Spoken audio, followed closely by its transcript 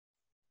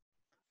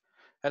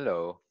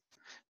Hello,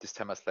 this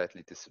time a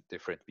slightly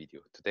different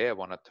video. Today I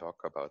want to talk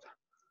about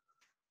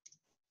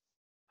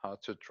how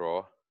to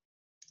draw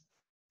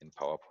in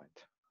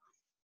PowerPoint.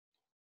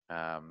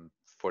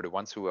 For the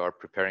ones who are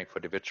preparing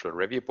for the virtual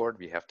review board,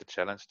 we have the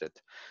challenge that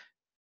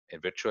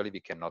virtually we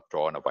cannot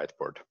draw on a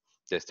whiteboard.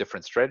 There's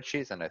different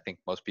strategies, and I think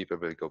most people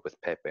will go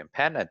with paper and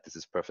pen, and this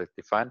is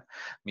perfectly fine.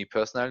 Me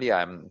personally,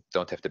 I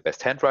don't have the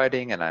best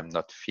handwriting, and I'm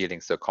not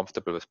feeling so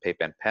comfortable with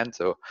paper and pen.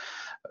 So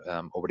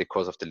over the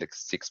course of the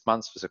next 6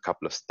 months, with a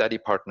couple of study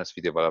partners,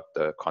 we developed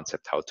the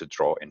concept how to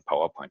draw in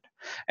PowerPoint.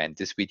 And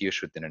this video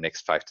should, in the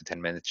next 5 to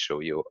 10 minutes, show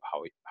you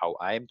how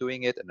I'm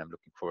doing it, and I'm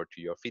looking forward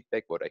to your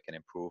feedback, what I can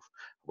improve,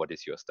 what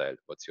is your style,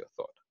 what's your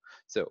thought.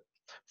 So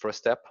first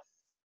step,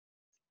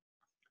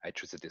 I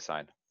choose a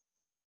design.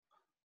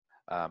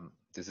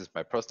 This is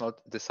my personal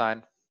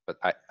design, but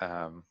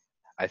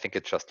I think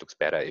it just looks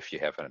better if you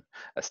have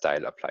a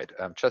style applied.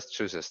 Just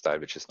choose a style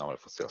which is normal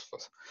for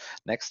Salesforce.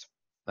 Next,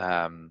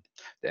 the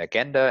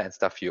agenda and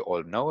stuff you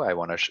all know. I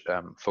want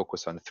to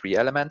focus on 3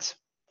 elements: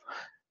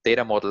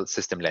 data model,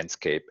 system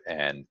landscape,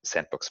 and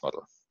sandbox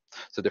model.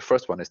 So the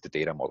first one is the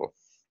data model.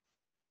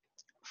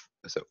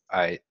 So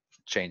I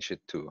change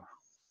it to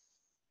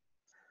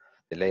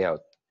the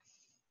layout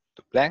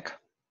to blank,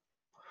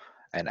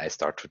 and I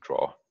start to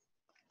draw.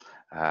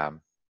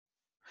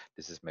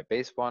 This is my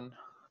base one.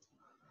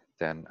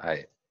 Then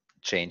I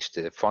change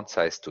the font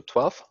size to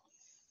 12,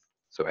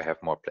 so I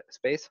have more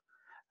space.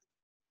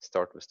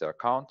 Start with the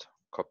account,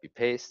 copy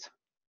paste,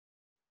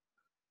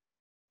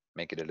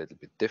 make it a little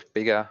bit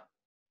bigger,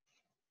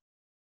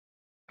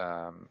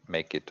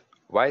 make it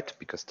white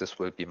because this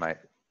will be my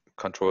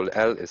Control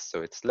L is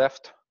so it's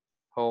left,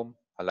 home,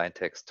 align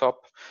text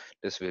top.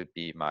 This will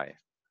be my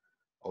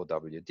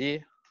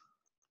OWD,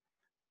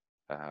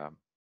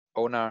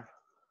 owner,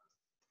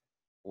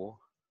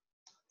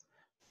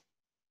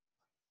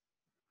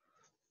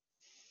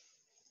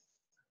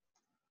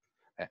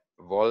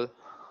 vol,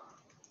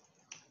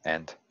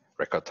 and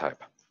record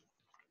type.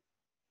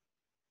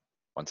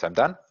 Once I'm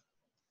done,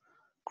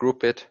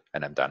 group it,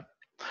 and I'm done.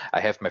 I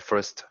have my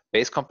first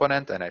base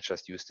component, and I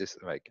just use this,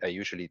 like I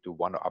usually do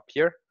one up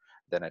here,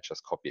 then I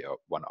just copy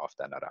one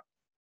after another.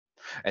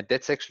 And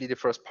that's actually the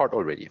first part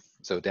already.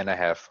 So then I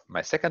have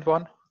my second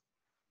one,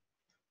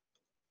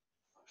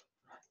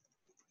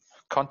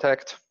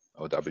 contact,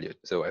 OW.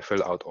 So I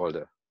fill out all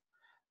the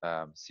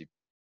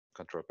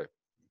controlled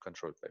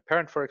by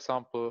parent, for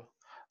example.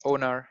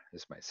 Owner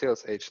is my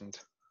sales agent.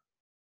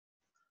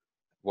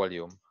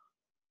 Volume,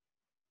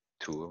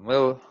 2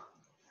 mil,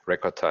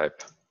 record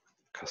type,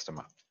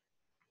 customer.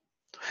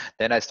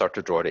 Then I start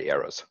to draw the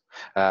arrows.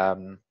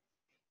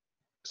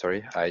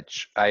 Sorry,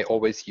 I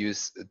always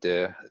use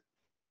the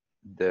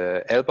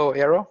elbow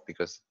arrow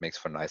because it makes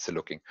for nicer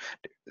looking.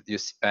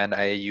 And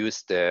I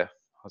use the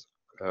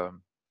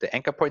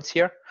anchor points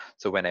here.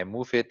 So when I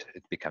move it,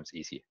 it becomes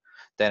easy.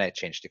 Then I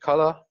change the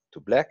color to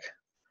black.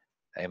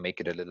 I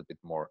make it a little bit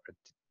more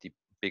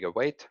bigger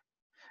weight,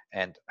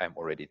 and I'm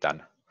already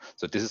done.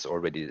 So this is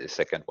already the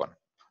second one.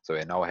 So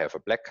I now have a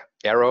black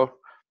arrow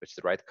with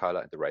the right color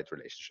and the right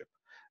relationship.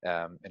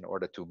 In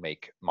order to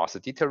make master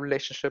detail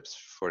relationships,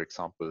 for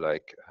example,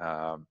 like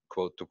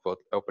quote to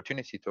quote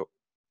opportunity to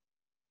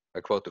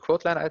a quote to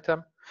quote line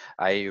item,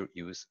 I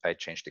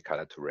change the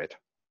color to red.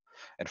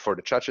 And for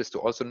the judges to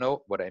also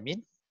know what I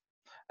mean,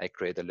 I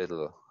create a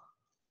little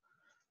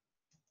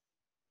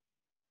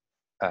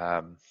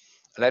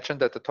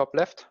legend at the top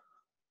left.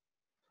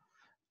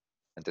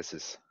 And this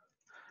is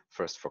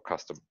first for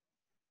custom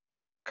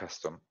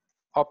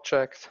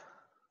object,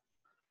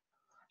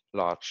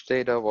 large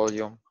data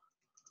volume,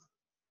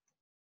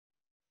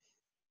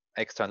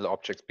 external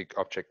objects, big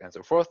object, and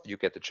so forth. You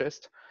get the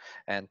gist.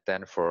 And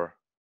then for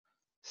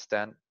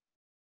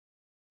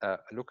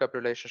lookup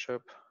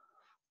relationship,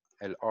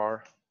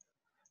 LR,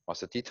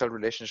 master detail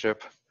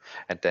relationship,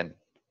 and then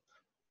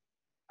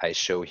I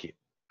show here,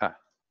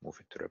 move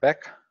it to the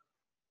back,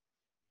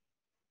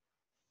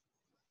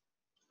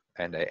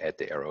 and I add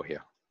the arrow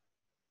here.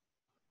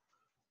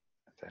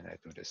 And then I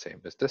do the same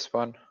with this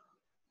one.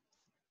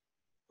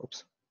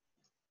 Oops.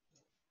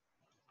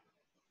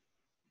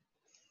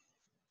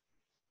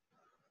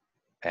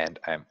 And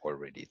I'm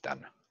already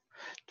done.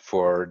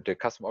 For the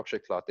custom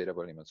object, cloud data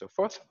volume, and so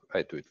forth,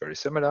 I do it very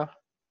similar.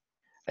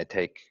 I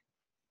take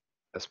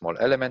a small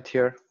element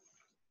here,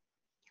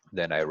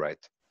 then I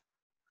write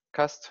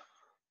cust.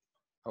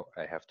 Oh,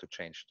 I have to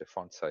change the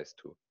font size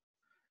to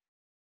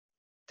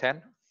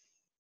 10.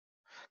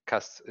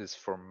 Cust is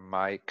for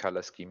my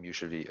color scheme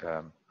usually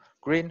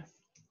green.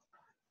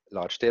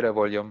 Large data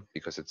volume,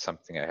 because it's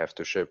something I have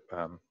to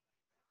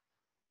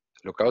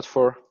look out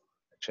for.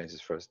 I change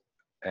this first,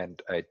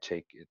 and I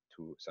take it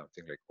to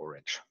something like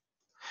orange.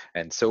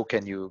 And so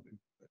can you,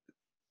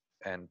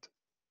 and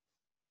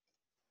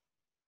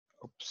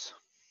oops,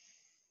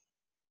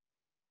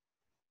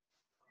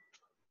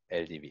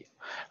 LDV.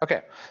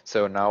 Okay,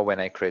 so now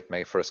when I create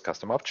my first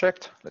custom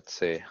object, let's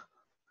say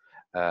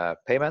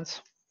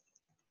payments,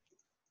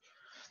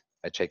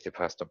 I take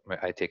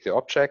the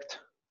object,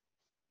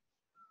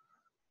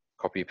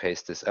 copy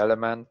paste this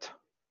element,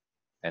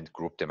 and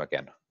group them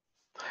again.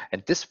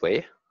 And this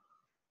way,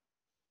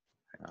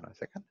 hang on a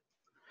second,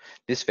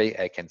 this way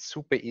I can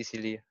super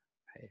easily,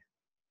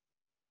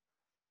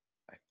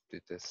 I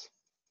did this,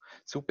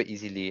 super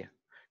easily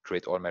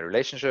create all my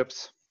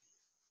relationships,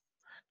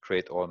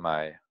 create all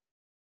my,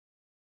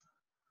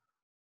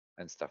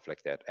 and stuff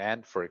like that.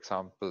 And for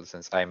example,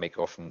 since I make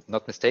often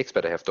not mistakes,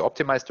 but I have to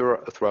optimize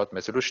throughout my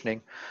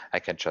solutioning, I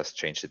can just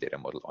change the data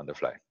model on the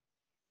fly.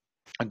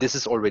 And this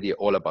is already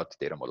all about the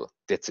data model.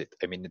 That's it.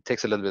 I mean, it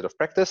takes a little bit of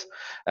practice,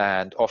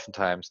 and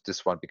oftentimes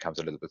this one becomes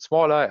a little bit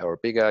smaller or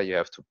bigger. You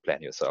have to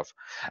plan yourself.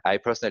 I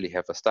personally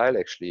have a style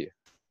actually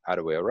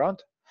other way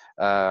around.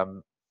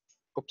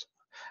 Oops.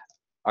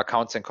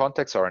 Accounts and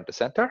contacts are in the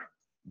center.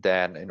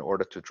 Then in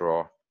order to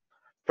draw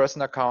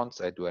person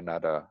accounts, I do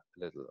another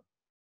little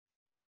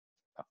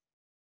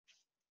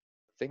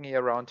thingy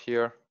around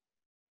here.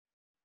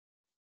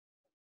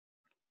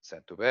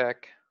 Send to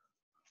back,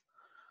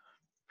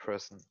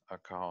 person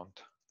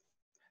account,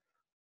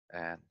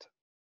 and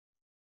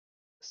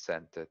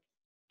send it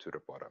to the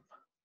bottom.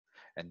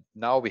 And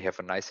now we have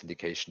a nice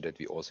indication that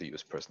we also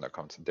use person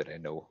accounts and that I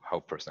know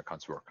how person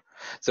accounts work.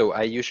 So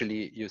I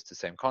usually use the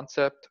same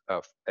concept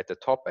of at the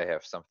top, I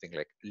have something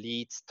like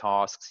leads,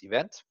 tasks,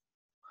 events.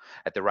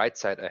 At the right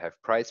side, I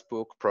have price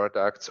book,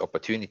 products,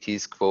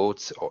 opportunities,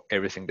 quotes, or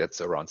everything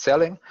that's around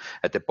selling.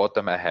 At the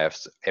bottom, I have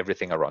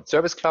everything around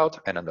Service Cloud.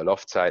 And on the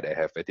left side, I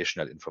have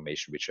additional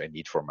information which I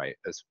need for my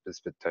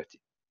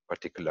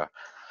particular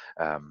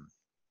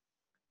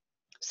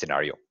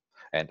scenario.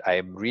 And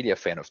I'm really a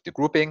fan of the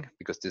grouping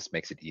because this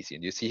makes it easy.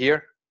 And you see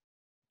here,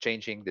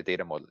 changing the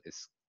data model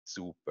is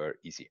super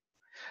easy.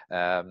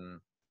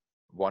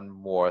 One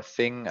more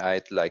thing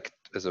I'd like,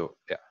 so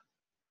yeah,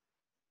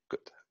 good.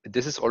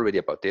 This is already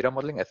about data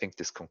modeling. I think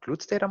this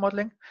concludes data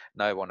modeling.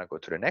 Now I want to go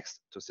to the next,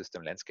 to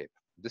system landscape.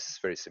 This is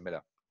very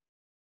similar.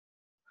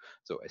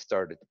 So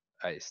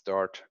I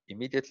start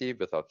immediately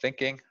without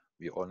thinking.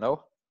 We all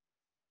know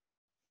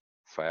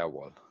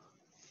firewall.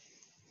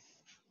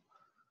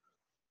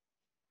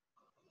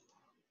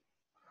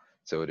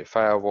 So the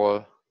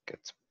firewall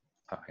gets,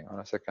 hang on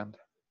a second,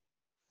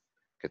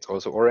 gets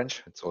also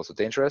orange. It's also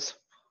dangerous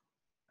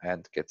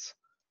and gets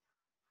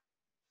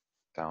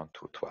down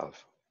to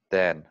 12.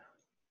 Then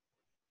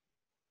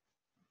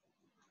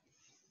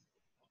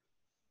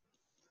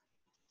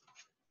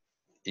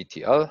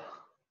ETL,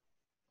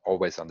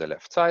 always on the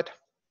left side,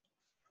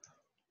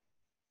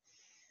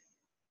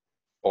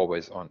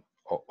 always on,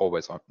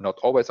 not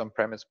always on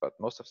premise, but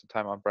most of the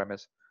time on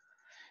premise.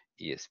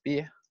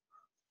 ESB.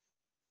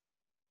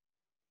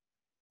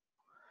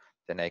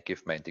 Then I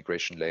give my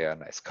integration layer a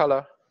nice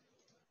color.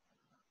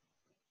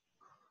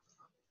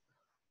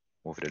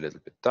 Move it a little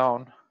bit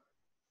down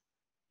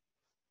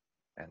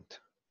and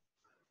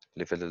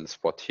leave a little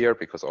spot here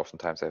because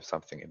oftentimes I have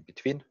something in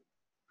between.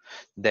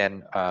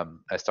 Then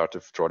I start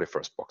to draw the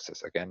first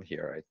boxes. Again,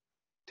 here I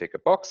take a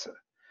box,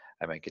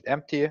 I make it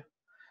empty.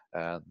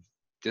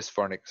 This,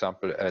 for an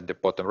example, at the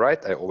bottom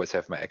right, I always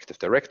have my Active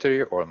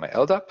Directory or my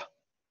LDAP.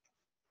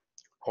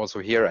 Also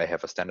here, I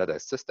have a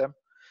standardized system.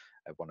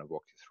 I want to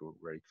walk you through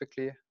very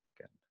quickly.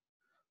 Again,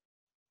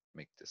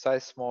 make the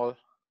size small.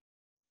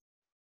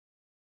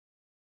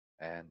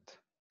 And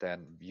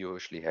then we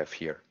usually have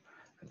here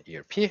an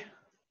ERP.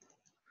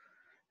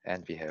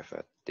 And we have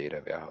a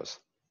data warehouse.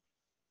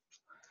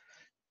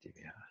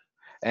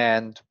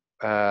 And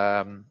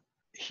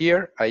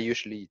here, I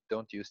usually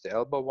don't use the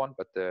elbow one,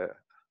 but the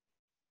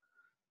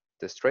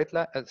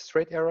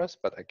straight arrows.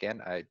 But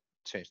again, I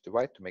change the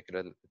white to make it a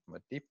little bit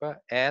more deeper.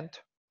 And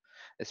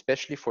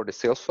especially for the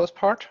Salesforce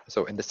part.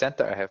 So in the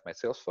center, I have my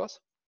Salesforce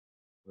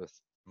with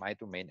my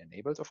domain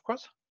enabled, of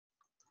course.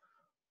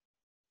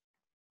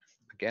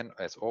 Again,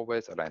 as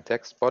always, align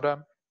text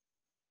bottom.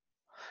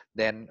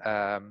 Then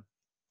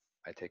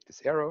I take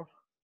this arrow.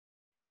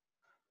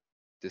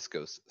 This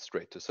goes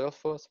straight to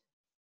Salesforce.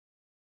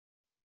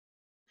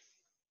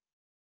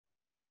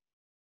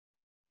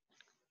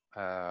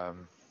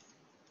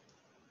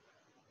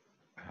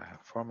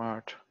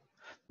 Format.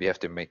 We have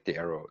to make the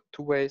arrow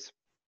two ways,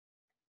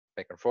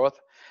 back and forth.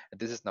 And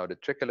this is now the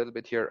trick a little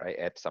bit here. I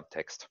add some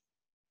text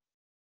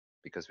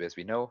because as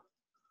we know,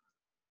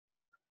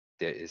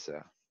 there is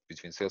a,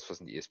 between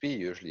Salesforce and ESB,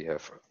 you usually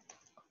have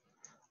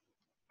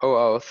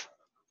OAuth,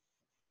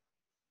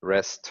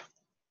 REST,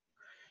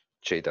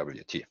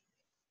 JWT.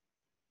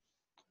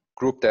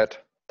 Group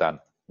that, done.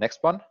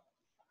 Next one,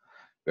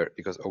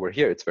 because over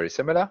here it's very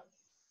similar,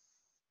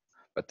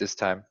 but this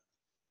time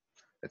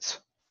it's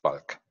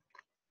bulk.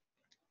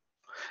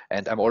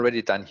 And I'm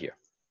already done here,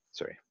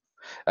 sorry.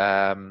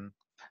 Then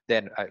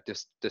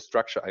the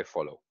structure I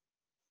follow.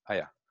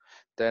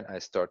 Then I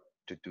start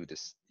to do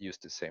this, use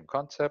the same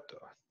concept.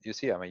 You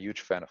see, I'm a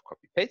huge fan of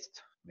copy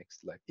paste,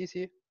 makes life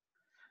easy.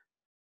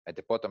 At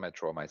the bottom, I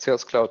draw my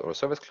Sales Cloud or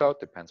Service Cloud,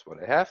 depends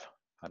what I have.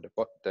 On the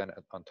bottom, then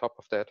on top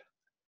of that,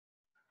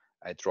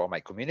 I draw my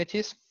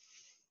communities.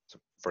 So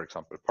for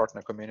example,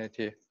 partner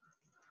community.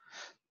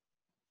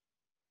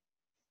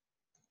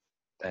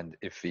 And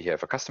if we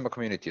have a customer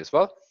community as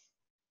well,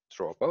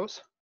 draw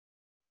both.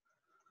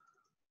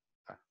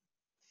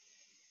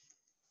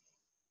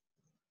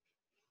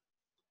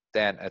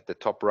 Then at the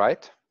top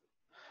right,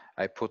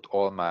 I put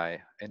all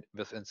my,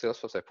 within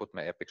Salesforce, I put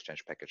my App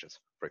Exchange packages.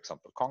 For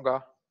example,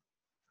 Conga,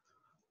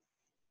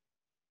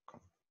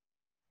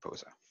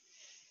 Composer.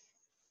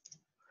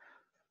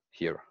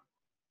 Here,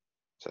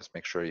 just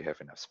make sure you have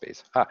enough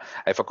space.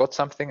 I forgot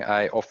something.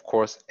 I, of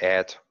course,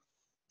 add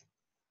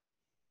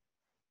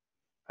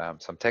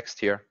some text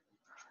here.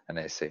 And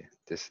I say,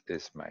 this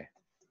is my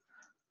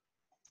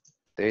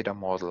data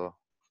model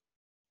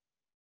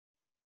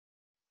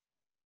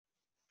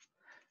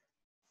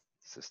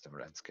system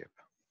landscape.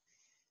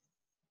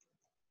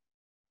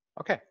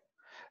 Okay,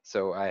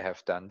 so I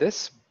have done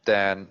this.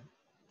 Then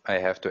I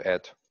have to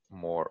add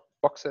more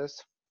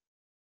boxes.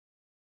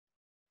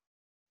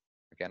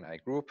 Again, I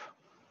group.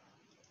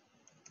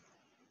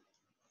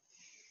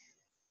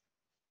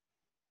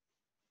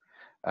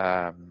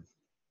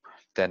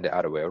 Then the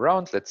other way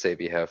around, let's say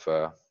we have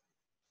a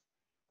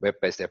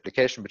web-based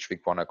application which we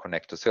want to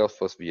connect to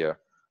Salesforce via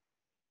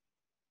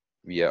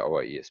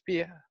our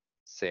ESP.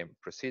 Same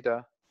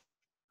procedure,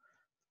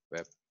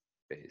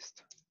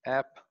 web-based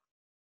app.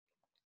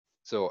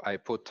 So I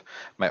put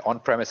my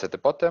on-premise at the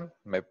bottom,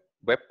 my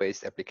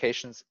web-based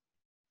applications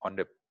on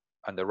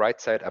the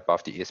right side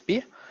above the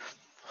ESP.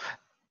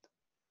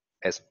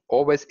 As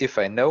always, if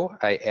I know,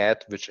 I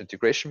add which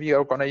integration we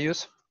are going to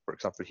use. For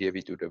example, here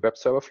we do the web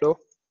server flow,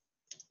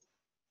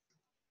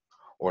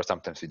 or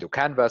sometimes we do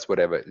Canvas,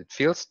 whatever it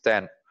feels.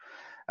 Then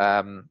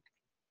I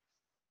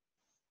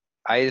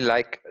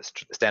like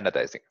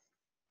standardizing.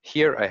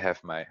 Here I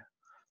have my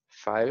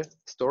file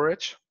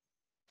storage,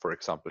 for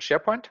example,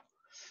 SharePoint.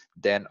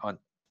 Then on,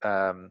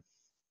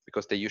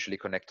 because they usually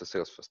connect to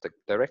Salesforce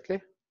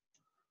directly.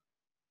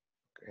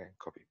 Okay,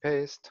 copy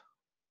paste.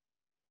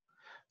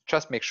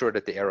 Just make sure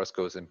that the arrows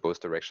goes in both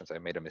directions. I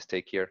made a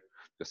mistake here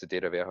because the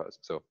data warehouse.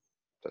 So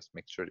just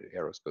make sure the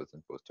arrows goes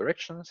in both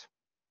directions.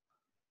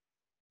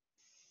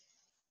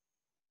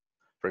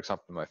 For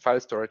example, my file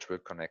storage will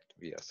connect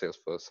via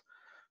Salesforce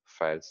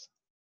Files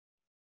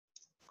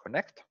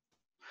Connect.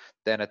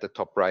 Then at the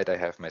top right, I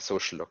have my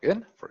social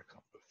login, for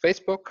example,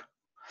 Facebook.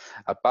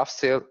 Above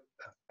sale,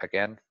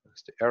 again,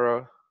 there's the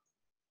arrow.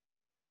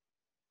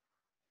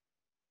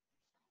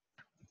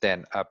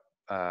 Then up,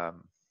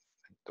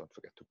 don't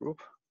forget to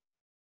group.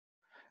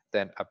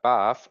 Then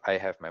above, I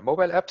have my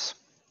mobile apps.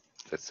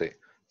 Let's say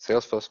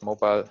Salesforce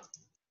mobile.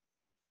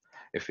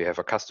 If we have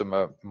a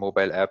customer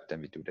mobile app,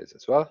 then we do this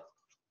as well.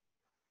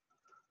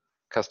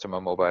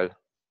 Customer mobile.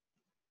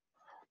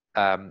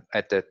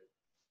 At the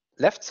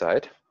left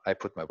side, I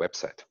put my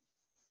website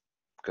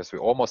because we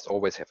almost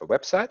always have a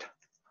website.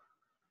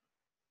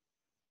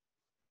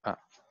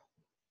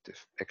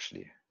 Diff,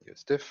 actually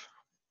use diff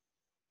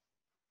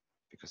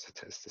because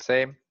it is the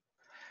same.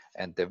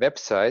 And the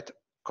website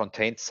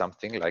contains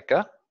something like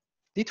a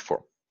lead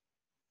form.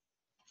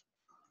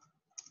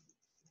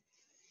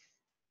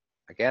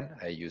 Again,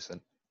 I use an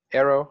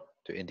arrow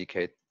to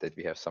indicate that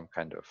we have some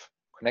kind of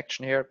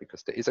connection here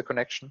because there is a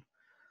connection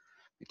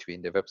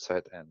between the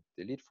website and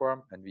the lead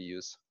form, and we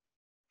use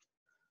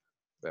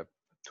web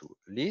to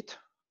lead,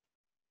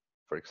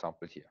 for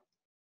example, here.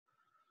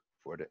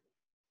 For the,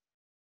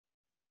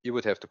 you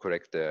would have to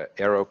correct the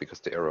arrow because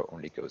the arrow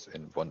only goes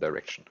in one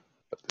direction,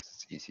 but this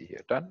is easy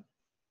here done.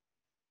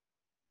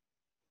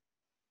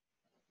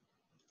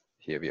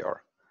 Here we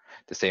are.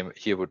 The same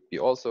here would be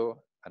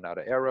also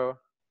another arrow.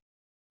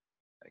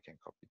 I can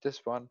copy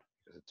this one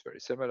because it's very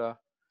similar.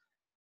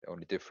 The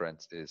only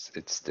difference is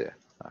it's the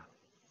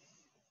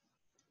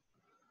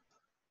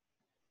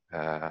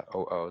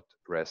OAuth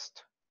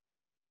REST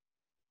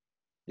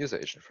user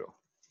agent flow.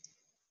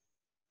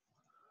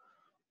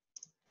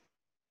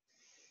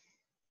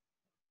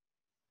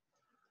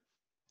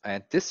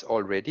 And this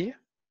already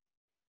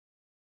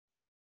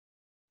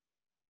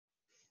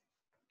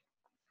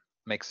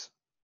makes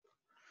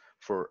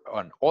for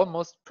an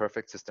almost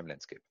perfect system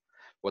landscape.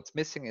 What's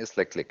missing is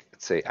like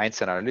let's say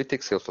Einstein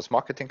Analytics, Salesforce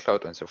Marketing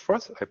Cloud, and so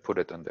forth. I put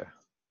it on the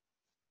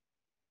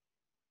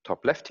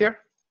top left here.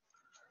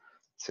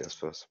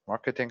 Salesforce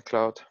Marketing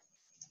Cloud.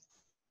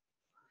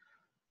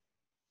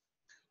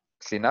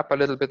 Clean up a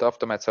little bit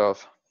after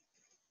myself.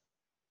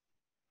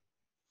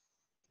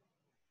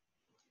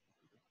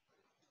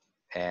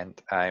 And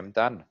I'm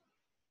done.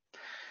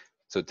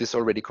 So this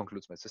already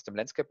concludes my system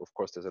landscape. Of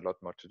course, there's a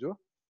lot more to do.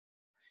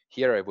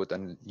 Here I would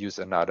then use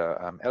another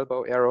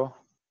elbow arrow.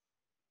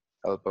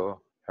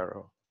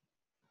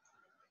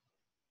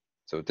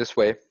 So this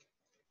way,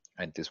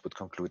 and this would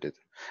conclude it.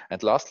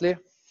 And lastly,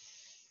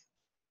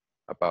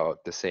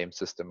 about the same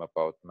system,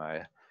 about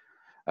my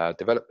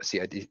develop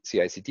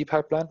CI/CD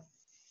pipeline.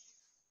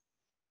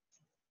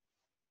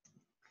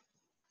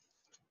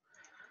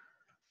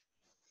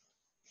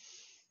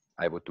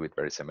 I would do it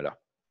very similar.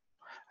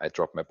 I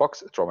draw my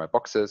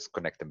boxes,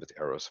 connect them with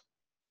arrows.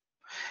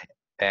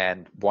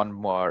 And one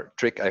more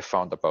trick I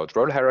found about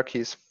role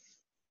hierarchies,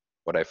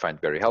 what I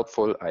find very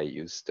helpful, I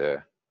use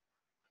the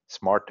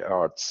smart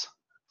arts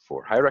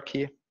for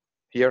hierarchy.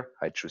 Here,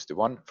 I choose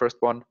the first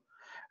one,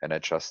 and I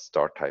just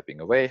start typing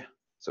away.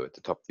 So at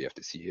the top, we have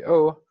the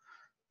CEO.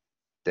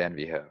 Then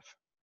we have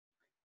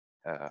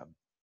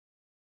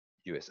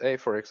USA,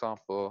 for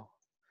example,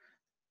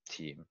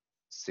 team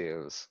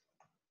sales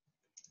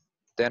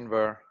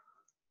Denver,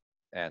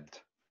 and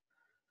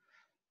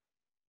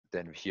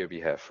then here we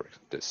have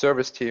the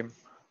service team,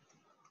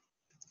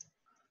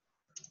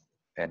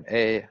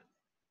 NA,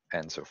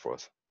 and so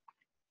forth.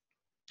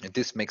 And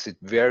this makes it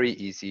very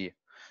easy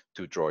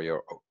to draw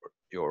your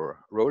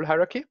role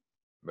hierarchy,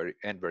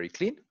 very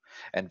clean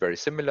and very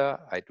similar.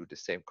 I do the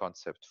same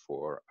concept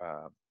for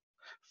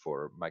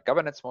my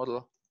governance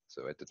model.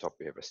 So at the top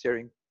we have a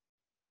steering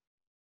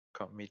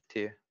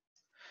committee,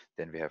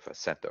 then we have a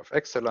center of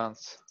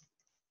excellence,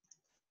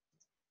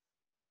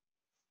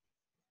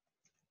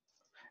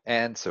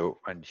 and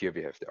here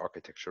we have the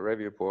architecture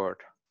review board.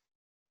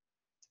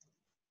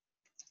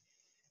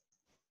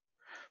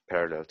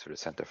 Parallel to the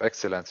center of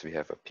excellence, we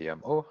have a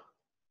PMO,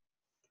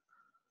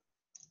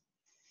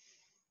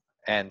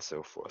 and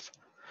so forth.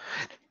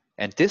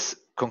 And this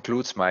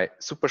concludes my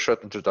super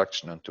short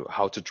introduction into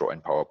how to draw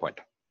in PowerPoint.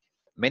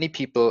 Many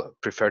people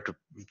prefer to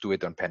do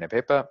it on pen and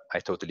paper. I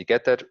totally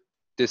get that.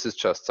 This is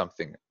just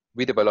something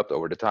we developed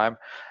over the time.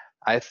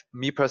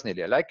 Me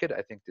personally, I like it.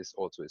 I think this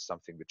also is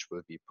something which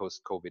will be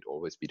post-COVID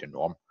always be the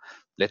norm.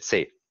 Let's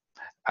say.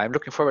 I'm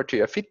looking forward to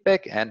your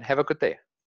feedback and have a good day.